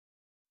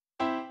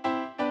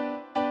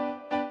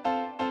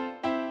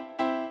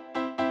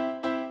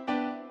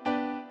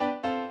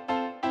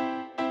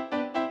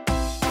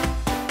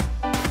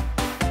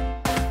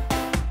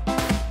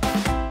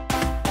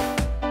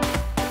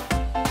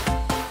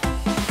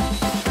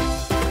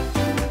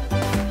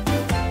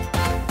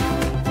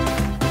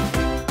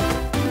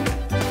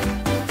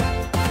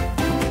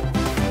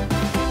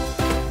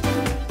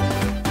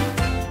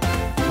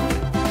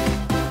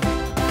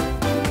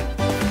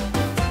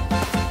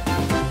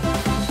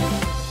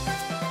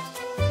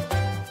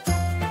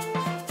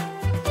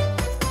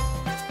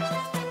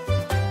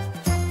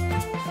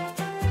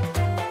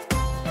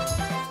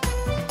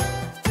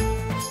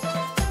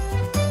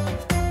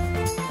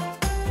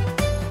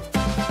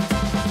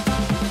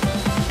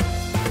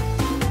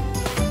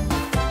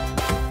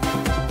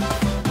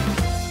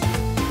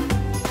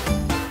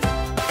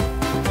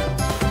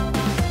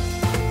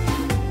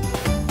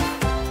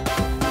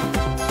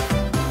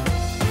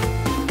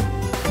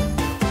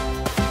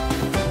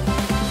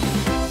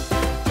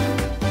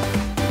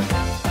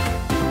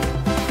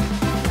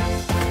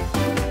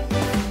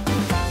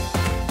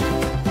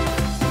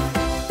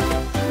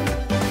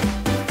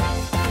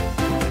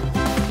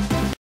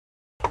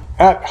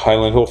At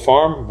Highland Hill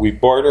Farm, we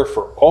barter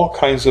for all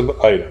kinds of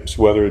items,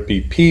 whether it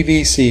be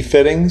PVC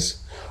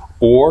fittings,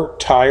 or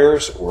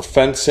tires, or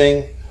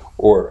fencing,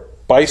 or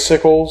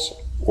bicycles,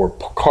 or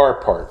car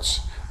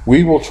parts.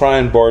 We will try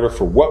and barter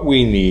for what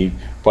we need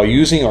by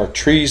using our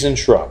trees and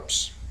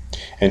shrubs.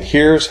 And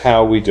here's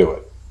how we do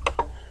it.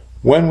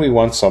 When we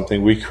want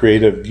something, we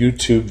create a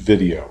YouTube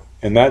video,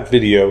 and that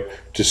video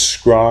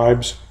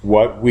describes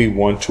what we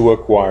want to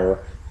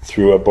acquire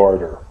through a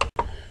barter.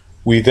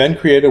 We then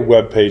create a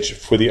web page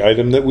for the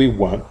item that we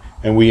want,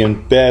 and we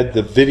embed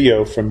the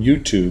video from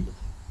YouTube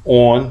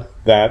on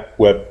that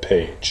web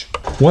page.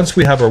 Once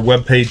we have our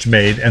web page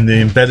made and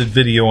the embedded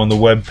video on the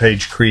web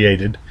page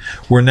created,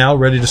 we're now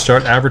ready to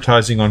start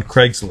advertising on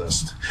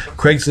Craigslist.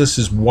 Craigslist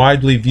is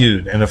widely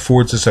viewed and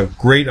affords us a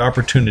great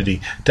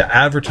opportunity to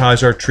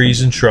advertise our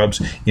trees and shrubs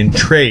in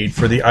trade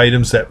for the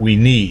items that we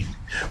need.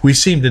 We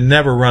seem to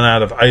never run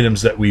out of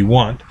items that we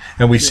want,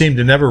 and we seem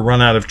to never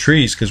run out of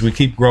trees because we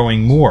keep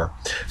growing more.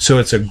 So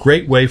it's a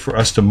great way for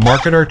us to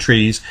market our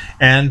trees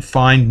and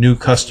find new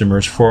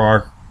customers for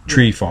our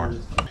tree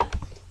farm.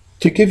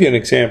 To give you an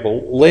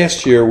example,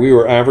 last year we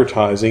were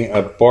advertising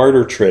a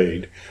barter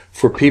trade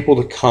for people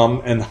to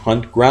come and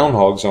hunt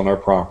groundhogs on our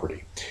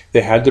property.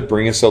 They had to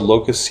bring us a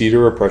locust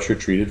cedar or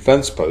pressure-treated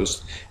fence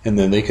post, and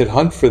then they could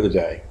hunt for the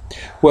day.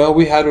 Well,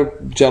 we had a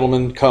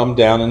gentleman come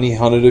down and he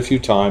hunted a few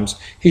times.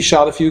 He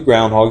shot a few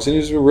groundhogs and he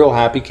was a real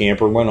happy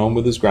camper, went home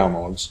with his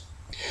groundhogs.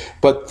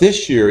 But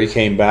this year he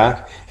came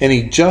back and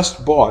he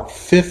just bought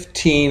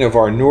 15 of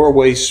our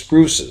Norway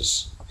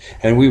spruces,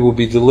 and we will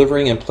be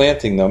delivering and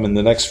planting them in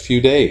the next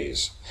few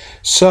days.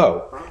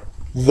 So,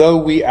 though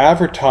we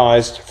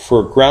advertised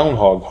for a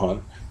groundhog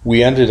hunt,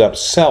 we ended up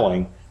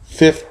selling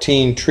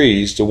 15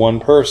 trees to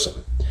one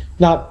person.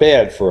 Not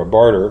bad for a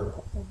barter.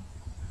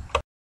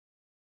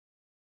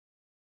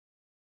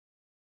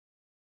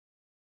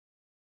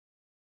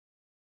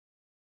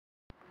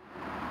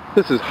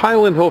 This is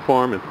Highland Hill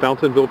Farm in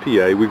Fountainville,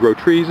 PA. We grow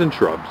trees and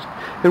shrubs.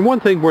 And one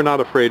thing we're not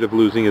afraid of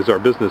losing is our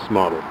business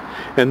model.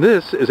 And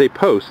this is a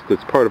post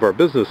that's part of our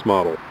business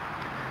model.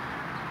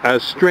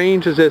 As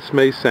strange as this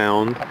may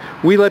sound,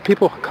 we let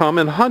people come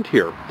and hunt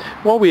here.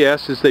 All we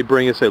ask is they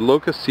bring us a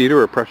locust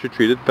cedar or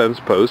pressure-treated fence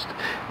post,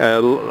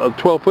 a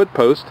 12-foot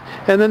post,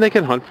 and then they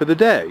can hunt for the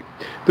day.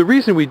 The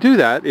reason we do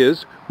that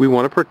is we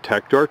want to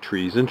protect our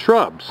trees and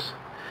shrubs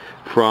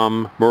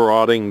from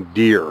marauding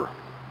deer.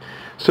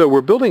 So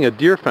we're building a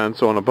deer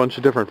fence on a bunch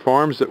of different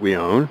farms that we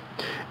own,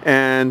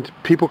 and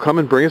people come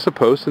and bring us a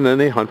post and then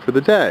they hunt for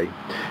the day.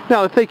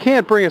 Now if they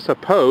can't bring us a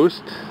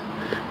post,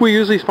 we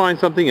usually find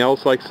something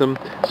else like some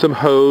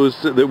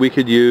hose that we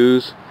could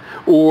use,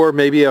 or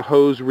maybe a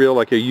hose reel,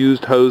 like a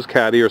used hose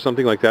caddy or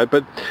something like that.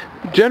 But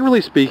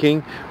generally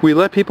speaking, we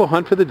let people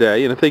hunt for the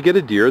day, and if they get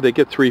a deer, they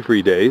get 3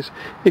 free days.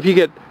 If you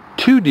get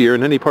 2 deer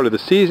in any part of the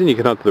season, you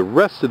can hunt the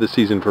rest of the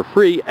season for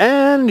free,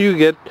 and you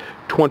get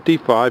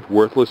 25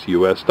 worthless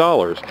US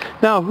dollars.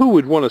 Now, who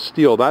would want to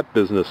steal that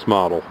business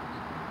model?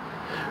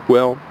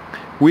 Well,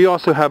 we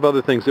also have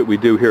other things that we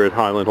do here at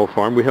Highland Hill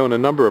Farm. We own a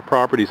number of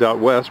properties out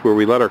west where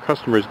we let our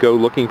customers go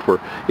looking for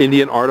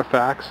Indian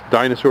artifacts,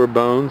 dinosaur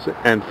bones,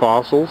 and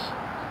fossils.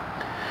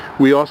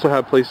 We also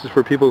have places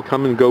for people to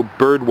come and go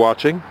bird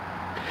watching.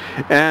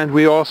 And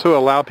we also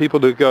allow people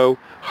to go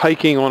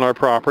hiking on our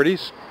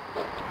properties.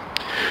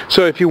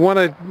 So if you want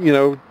to,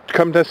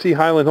 come to see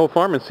Highland Hill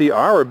Farm and see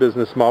our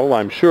business model,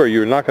 I'm sure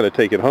you're not going to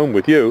take it home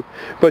with you,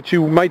 but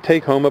you might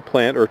take home a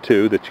plant or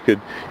two that you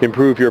could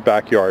improve your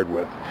backyard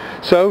with.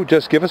 So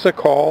just give us a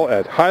call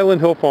at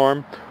Highland Hill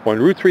Farm on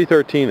Route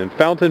 313 in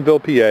Fountainville,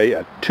 PA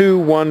at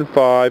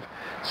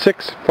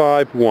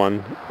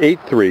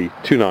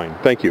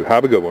 215-651-8329. Thank you.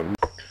 Have a good one.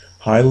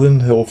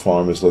 Highland Hill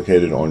Farm is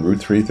located on Route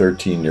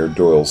 313 near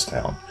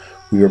Doylestown.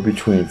 We are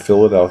between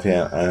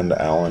Philadelphia and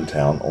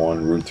Allentown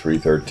on Route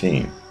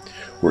 313.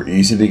 We're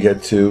easy to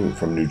get to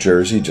from New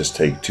Jersey. Just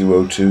take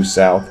 202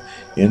 south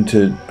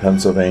into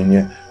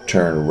Pennsylvania,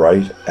 turn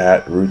right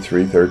at Route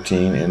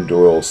 313 in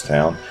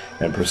Doylestown,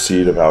 and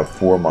proceed about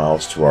 4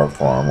 miles to our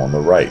farm on the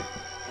right.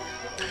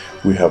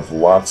 We have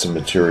lots of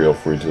material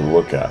for you to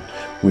look at.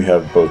 We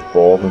have both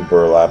bulb and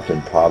burlapped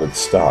and potted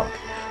stock.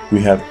 We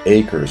have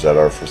acres at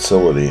our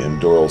facility in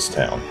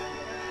Doylestown.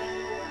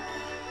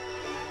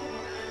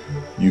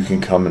 You can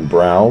come and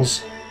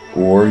browse,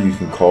 or you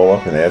can call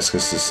up and ask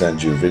us to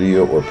send you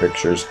video or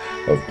pictures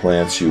of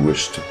plants you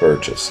wish to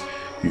purchase.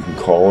 You can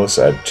call us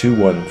at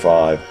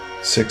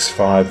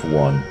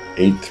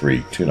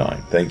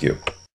 215-651-8329. Thank you.